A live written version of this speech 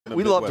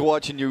We loved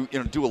watching you,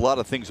 do a lot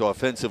of things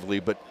offensively,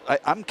 but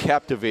I'm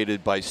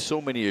captivated by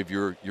so many of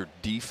your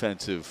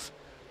defensive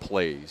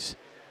plays.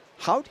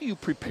 How do you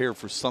prepare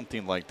for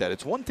something like that?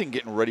 It's one thing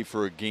getting ready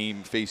for a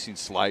game facing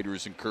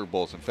sliders and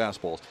curveballs and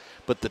fastballs,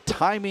 but the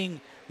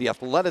timing, the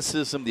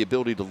athleticism, the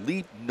ability to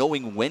leap,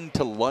 knowing when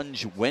to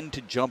lunge, when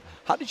to jump.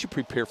 How did you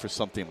prepare for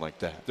something like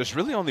that? There's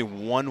really only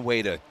one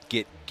way to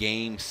get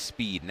game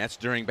speed, and that's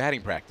during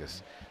batting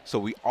practice. So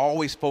we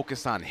always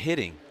focus on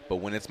hitting, but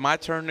when it's my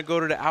turn to go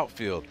to the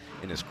outfield,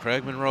 and it's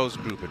Craig Monroe's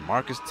group and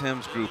Marcus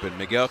Tim's group and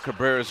Miguel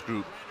Cabrera's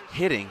group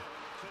hitting,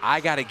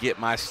 I got to get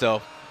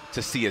myself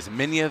to see as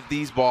many of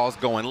these balls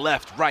going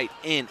left, right,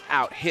 in,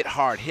 out, hit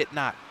hard, hit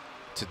not,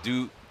 to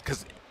do,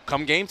 because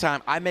come game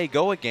time, I may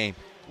go a game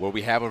where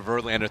we have a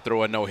Verlander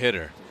throw a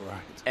no-hitter. Right.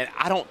 And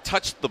I don't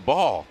touch the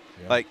ball.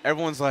 Yeah. Like,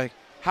 everyone's like,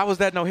 how was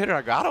that no-hitter?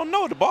 I go, I don't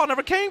know. The ball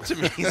never came to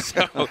me.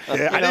 So,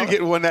 yeah, I didn't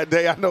get one that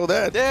day. I know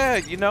that.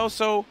 Yeah,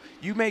 so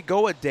you may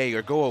go a day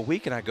or go a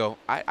week, and I go,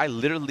 I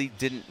literally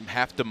didn't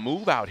have to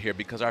move out here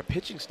because our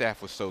pitching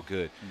staff was so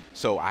good.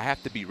 So I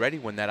have to be ready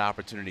when that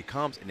opportunity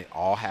comes, and it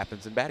all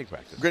happens in batting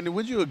practice. Grandy,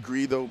 would you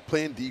agree, though,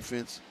 playing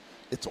defense,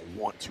 it's a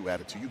want-to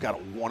attitude. You got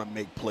to want to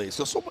make plays.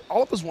 So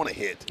all of us want to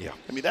hit. Yeah.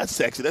 I mean, that's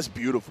sexy. That's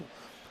beautiful.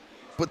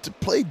 But to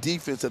play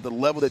defense at the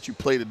level that you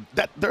played,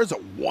 that there's a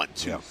want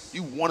to. Yeah.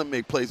 You want to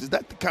make plays. Is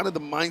that the kind of the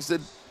mindset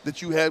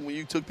that you had when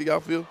you took the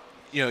outfield?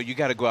 You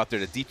got to go out there.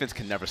 The defense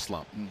can never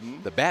slump.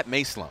 Mm-hmm. The bat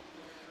may slump.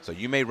 So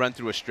you may run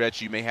through a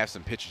stretch. You may have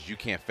some pitches you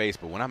can't face.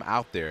 But when I'm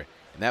out there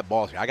and that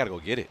ball's here, I got to go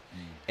get it.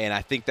 And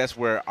I think that's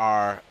where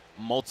our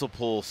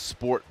multiple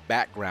sport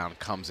background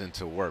comes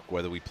into work,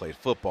 whether we played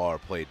football or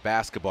played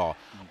basketball.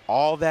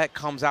 All that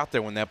comes out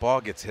there when that ball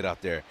gets hit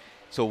out there.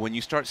 So when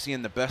you start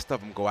seeing the best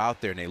of them go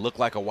out there and they look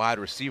like a wide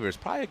receiver, it's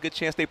probably a good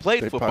chance they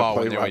played football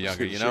when they were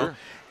younger,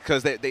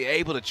 because they're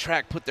able to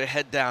track, put their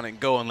head down and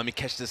go, and let me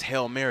catch this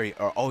Hail Mary,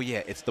 or, oh,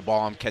 yeah, it's the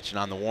ball I'm catching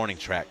on the warning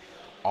track.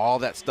 All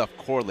that stuff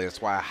correlates.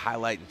 That's why I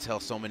highlight and tell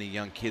so many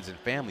young kids and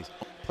families,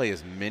 play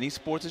as many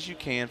sports as you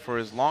can for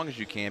as long as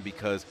you can,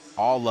 because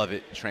all of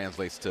it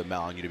translates to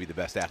allowing you to be the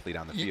best athlete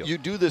on the field. You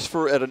do this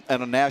at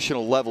a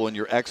national level, and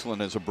you're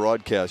excellent as a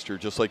broadcaster,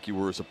 just like you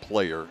were as a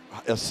player.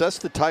 Assess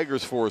the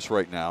Tigers for us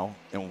right now,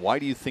 and why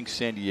do you think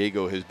San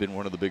Diego has been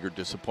one of the bigger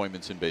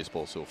disappointments in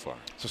baseball so far?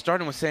 So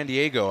starting with San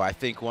Diego, I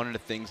think one of the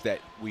things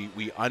that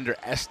we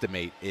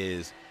underestimate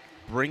is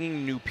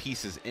bringing new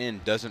pieces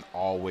in doesn't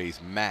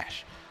always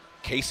mash.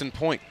 Case in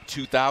point,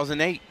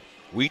 2008.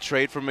 We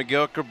trade for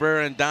Miguel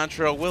Cabrera and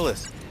Dontrell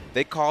Willis.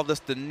 They called us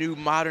the new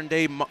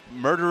modern-day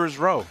murderers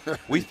row.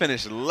 We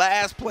finished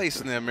last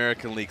place in the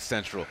American League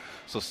Central.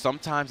 So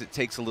sometimes it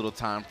takes a little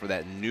time for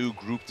that new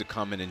group to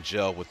come in and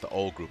gel with the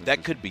old group.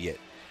 That could be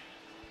it.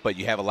 But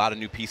you have a lot of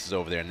new pieces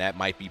over there, and that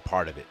might be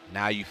part of it.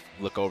 Now you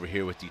look over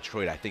here with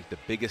Detroit. I think the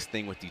biggest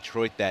thing with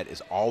Detroit that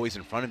is always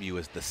in front of you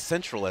is the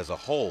Central as a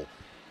whole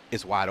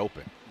is wide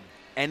open.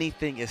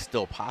 Anything is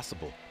still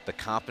possible. The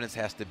confidence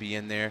has to be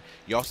in there.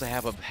 You also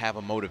have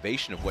a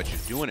motivation of what you're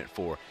doing it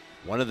for.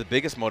 One of the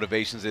biggest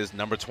motivations is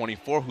number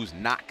 24, who's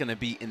not going to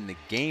be in the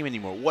game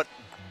anymore. What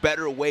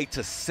better way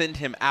to send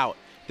him out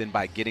than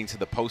by getting to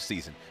the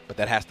postseason? But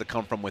that has to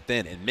come from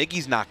within, and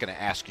Miggy's not going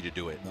to ask you to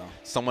do it. No.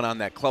 Someone on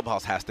that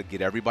clubhouse has to get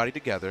everybody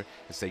together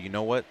and say, you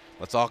know what,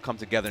 let's all come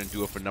together and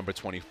do it for number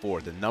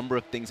 24. The number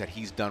of things that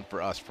he's done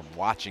for us, from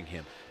watching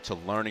him to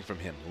learning from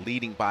him,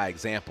 leading by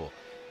example,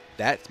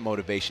 that's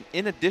motivation,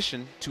 in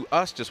addition to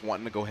us just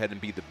wanting to go ahead and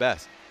be the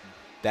best.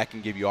 That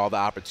can give you all the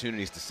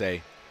opportunities to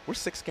say, we're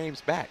 6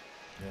 games back.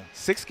 Yeah.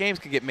 6 games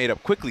can get made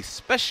up quickly,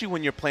 especially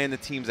when you're playing the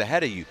teams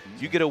ahead of you.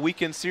 You get a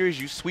weekend series,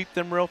 you sweep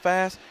them real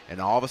fast, and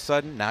all of a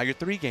sudden, now you're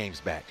 3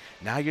 games back.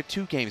 Now you're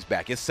 2 games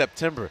back. It's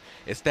September.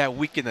 It's that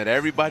weekend that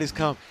everybody's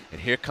come,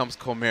 and here comes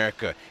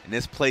Comerica, and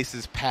this place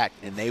is packed,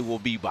 and they will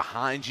be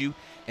behind you.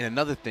 And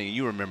another thing,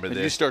 you remember this.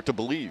 You start to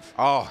believe.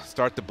 Oh,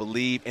 start to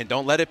believe, and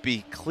don't let it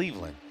be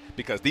Cleveland.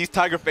 Because these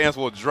Tiger fans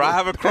will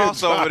drive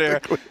across over there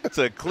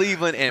to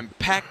Cleveland and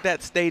pack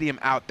that stadium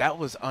out. That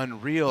was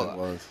unreal. It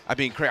was. I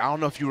mean, Craig, I don't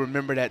know if you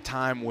remember that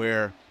time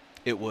where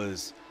it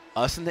was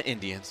us and the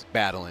Indians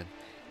battling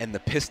and the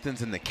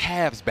Pistons and the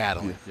Cavs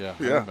battling. Yeah.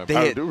 They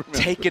had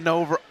taken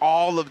over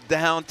all of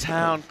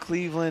downtown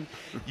Cleveland.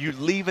 You're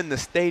leaving the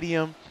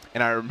stadium,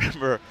 and I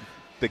remember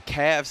the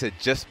Cavs had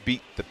just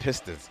beat the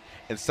Pistons.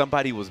 And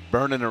somebody was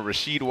burning a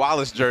Rasheed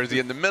Wallace jersey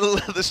in the middle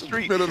of the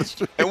street.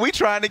 And we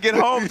trying to get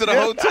home to the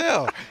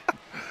hotel.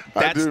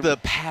 That's the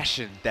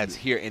passion that's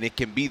here, and it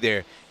can be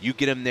there. You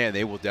get them there,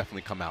 they will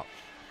definitely come out.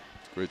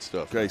 Great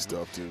stuff. Great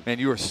stuff, too. Man,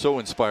 you are so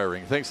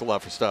inspiring. Thanks a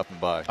lot for stopping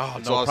by. Oh,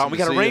 it's no awesome problem. We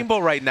got a rainbow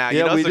right now.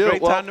 Yeah, it's a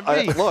great time to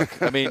be.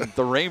 Look, I mean,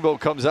 the rainbow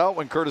comes out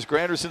when Curtis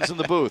Granderson's in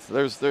the booth.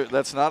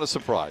 That's not a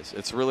surprise.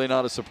 It's really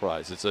not a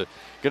surprise. It's going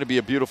to be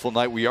a beautiful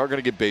night. We are going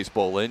to get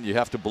baseball in. You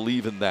have to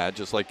believe in that,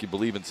 just like you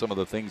believe in some of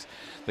the things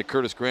that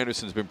Curtis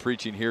Granderson's been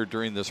preaching here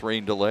during this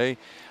rain delay.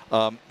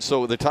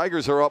 So the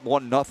Tigers are up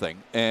 1-0,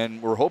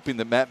 and we're hoping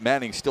that Matt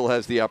Manning still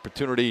has the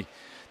opportunity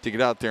to get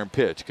out there and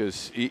pitch,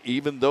 because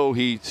even though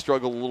he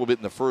struggled a little bit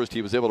in the first,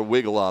 he was able to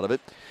wiggle out of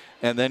it.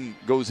 and then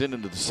goes into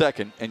the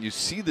second, and you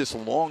see this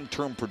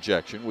long-term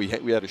projection. We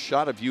had a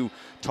shot of you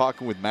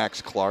talking with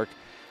Max Clark.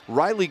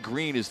 Riley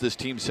Greene is this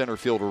team center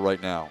fielder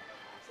right now.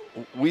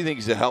 We think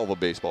he's a hell of a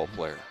baseball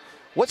player.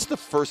 What's the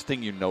first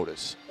thing you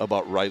notice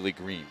about Riley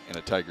Greene in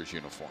a Tigers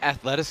uniform?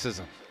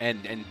 Athleticism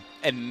and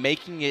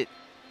making it.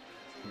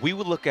 We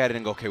would look at it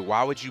and go, okay,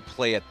 why would you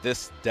play at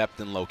this depth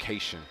and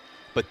location?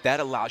 But that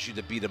allows you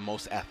to be the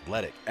most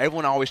athletic.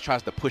 Everyone always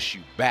tries to push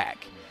you back.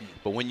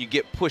 But when you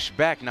get pushed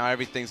back, now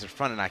everything's in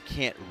front, and I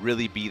can't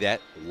really be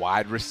that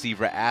wide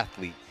receiver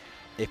athlete.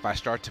 If I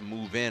start to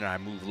move in or I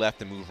move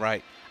left and move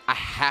right, I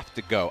have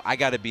to go. I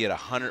got to be at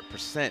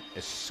 100%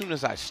 as soon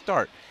as I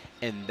start,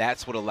 and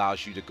that's what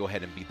allows you to go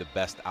ahead and be the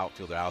best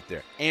outfielder out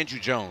there. Andrew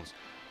Jones,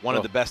 one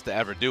of the best to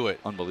ever do it.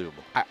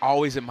 Unbelievable. I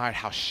always admired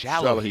how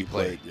shallow he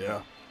played.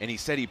 Yeah. And he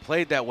said he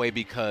played that way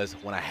because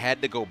when I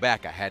had to go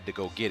back, I had to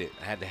go get it.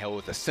 I had to have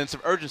with a sense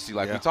of urgency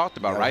like we talked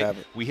about, right?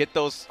 We hit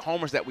those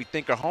homers that we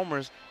think are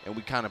homers, and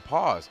we kind of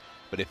pause.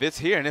 But if it's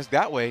here and it's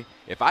that way,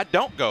 if I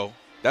don't go,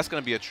 that's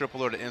going to be a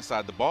triple or the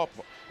inside the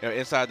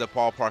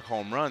ballpark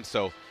home run.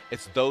 So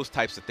it's those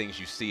types of things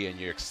you see, and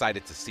you're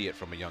excited to see it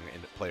from a young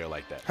player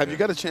like that. Have you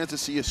got a chance to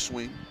see his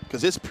swing?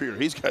 Because it's pure.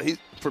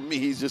 For me,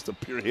 he's just a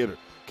pure hitter.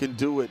 Can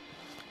do it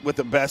with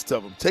the best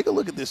of them. Take a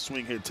look at this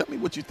swing here. Tell me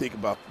what you think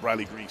about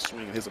Riley Greene's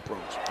swing and his approach.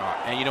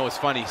 And you know, it's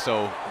funny.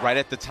 So right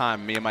at the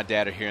time, me and my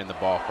dad are here in the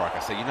ballpark. I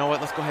said, you know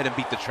what? Let's go ahead and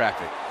beat the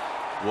traffic.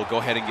 We'll go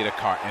ahead and get a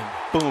car. And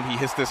boom, he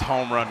hits this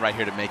home run right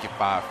here to make it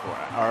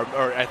 5-4.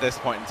 Or at this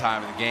point in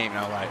time in the game. And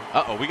I'm like,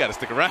 uh-oh, we got to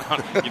stick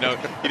around. You know,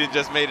 he didn't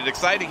just made it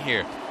exciting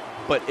here.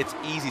 But it's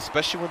easy,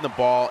 especially when the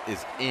ball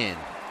is in.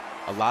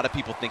 A lot of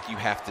people think you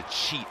have to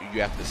cheat or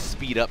you have to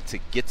speed up to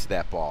get to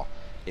that ball.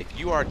 If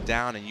you are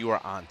down and you are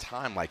on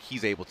time like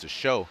he's able to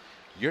show,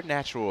 your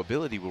natural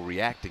ability will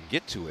react and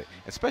get to it.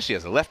 Especially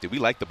as a lefty, we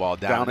like the ball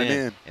down and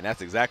in. And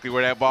that's exactly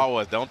where that ball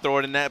was. Don't throw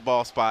it in that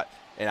ball spot,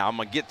 and I'm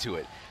going to get to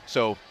it.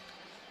 So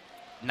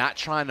not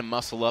trying to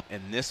muscle up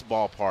in this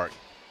ballpark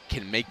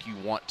can make you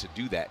want to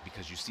do that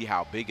because you see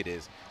how big it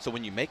is. So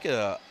when you make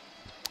a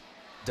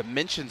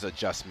dimensions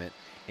adjustment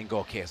and go,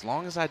 okay, as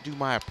long as I do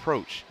my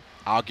approach,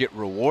 I'll get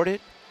rewarded,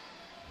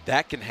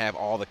 that can have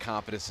all the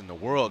confidence in the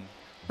world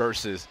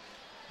versus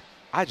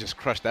I just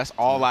crushed. That's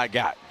all I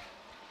got.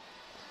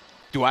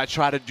 Do I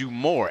try to do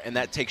more? And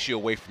that takes you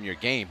away from your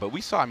game. But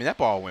we saw, I mean, that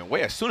ball went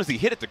way. As soon as he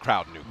hit it, the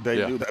crowd knew.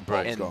 They knew that ball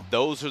was And gone.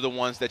 those are the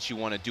ones that you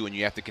want to do, and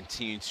you have to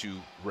continue to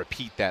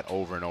repeat that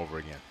over and over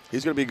again.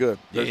 He's going to be good.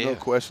 There's no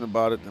question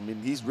about it. I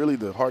mean, he's really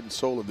the heart and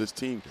soul of this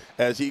team.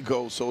 As he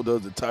goes, so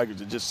does the Tigers.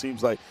 It just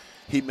seems like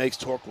he makes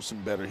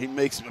Torkelson better. I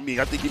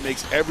think he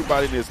makes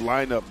everybody in his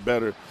lineup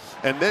better.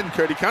 And then,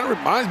 Kurt, he kind of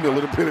reminds me a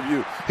little bit of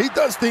you. He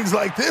does things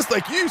like this,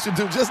 like you used to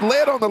do. Just lay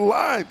it on the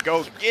line.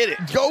 Go get it.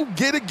 Go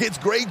get it. Gets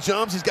great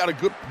jumps. He's got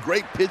a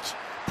great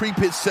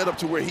pre-pitch setup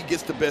to where he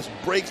gets the best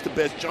breaks, the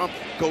best jump,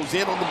 goes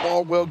in on the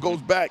ball well,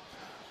 goes back.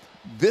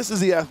 This is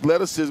the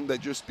athleticism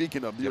that you're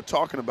speaking of, that you're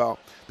talking about,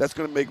 that's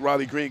going to make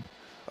Riley Greene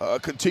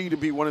continue to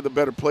be one of the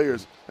better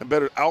players and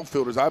better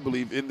outfielders, I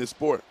believe, in this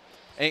sport.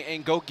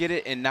 And go get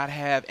it and not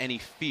have any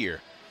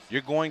fear.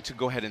 You're going to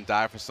go ahead and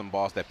dive for some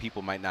balls that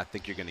people might not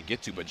think you're going to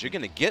get to, but you're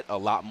going to get a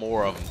lot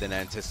more of them than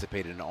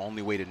anticipated, and the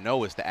only way to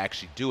know is to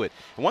actually do it.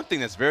 And one thing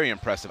that's very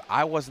impressive,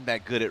 I wasn't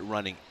that good at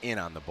running in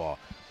on the ball.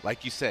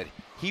 Like you said,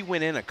 he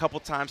went in a couple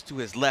times to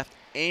his left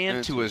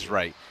and to his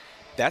right.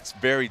 That's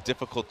very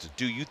difficult to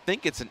do. You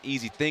think it's an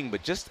easy thing,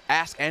 but just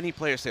ask any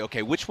player, say,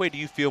 okay, which way do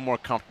you feel more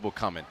comfortable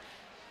coming?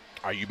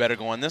 Are you better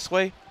going this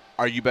way?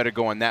 Are you better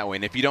going that way?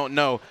 And if you don't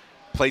know,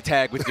 play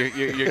tag with your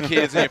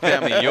kids and your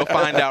family, and you'll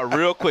find out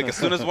real quick. As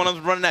soon as one of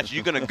them's running at you,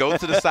 you're going to go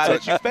to the side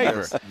that you favor.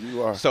 Yes,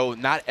 you are. So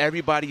not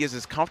everybody is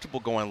as comfortable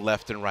going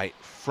left and right,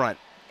 front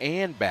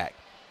and back,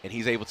 and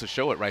he's able to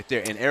show it right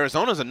there. And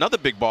Arizona's another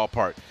big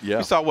ballpark. Yeah.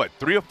 We saw,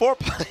 3 or 4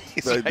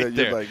 plays right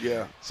there.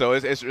 Yeah. So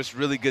it's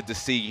really good to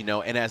see, you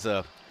know, and as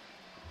a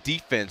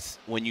defense,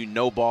 when you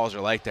know balls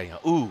are like that, you know,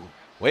 ooh,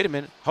 wait a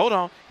minute, hold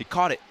on. He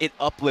caught it. It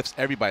uplifts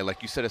everybody.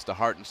 Like you said, it's the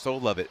heart and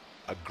soul of it.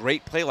 A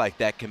great play like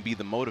that can be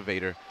the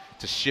motivator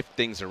to shift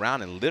things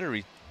around and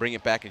literally bring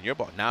it back in your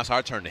ball. Now it's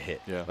our turn to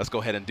hit. Yeah. Let's go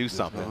ahead and do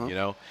something, you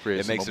know.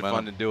 Creates it makes it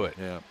fun to do it.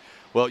 Yeah.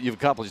 Well, you've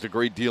accomplished a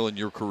great deal in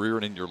your career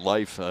and in your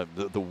life.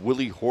 The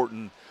Willie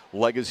Horton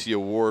Legacy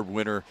Award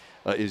winner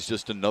is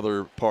just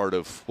another part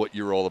of what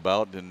you're all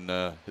about, and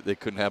they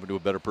couldn't happen to a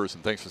better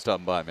person. Thanks for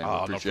stopping by, man.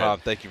 Oh, appreciate no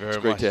problem. it. Thank you very much.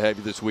 It's great to have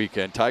you this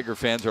weekend. Tiger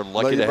fans are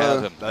lucky to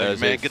have him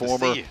as a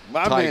former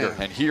Tiger.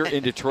 And here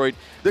in Detroit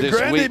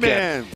this weekend.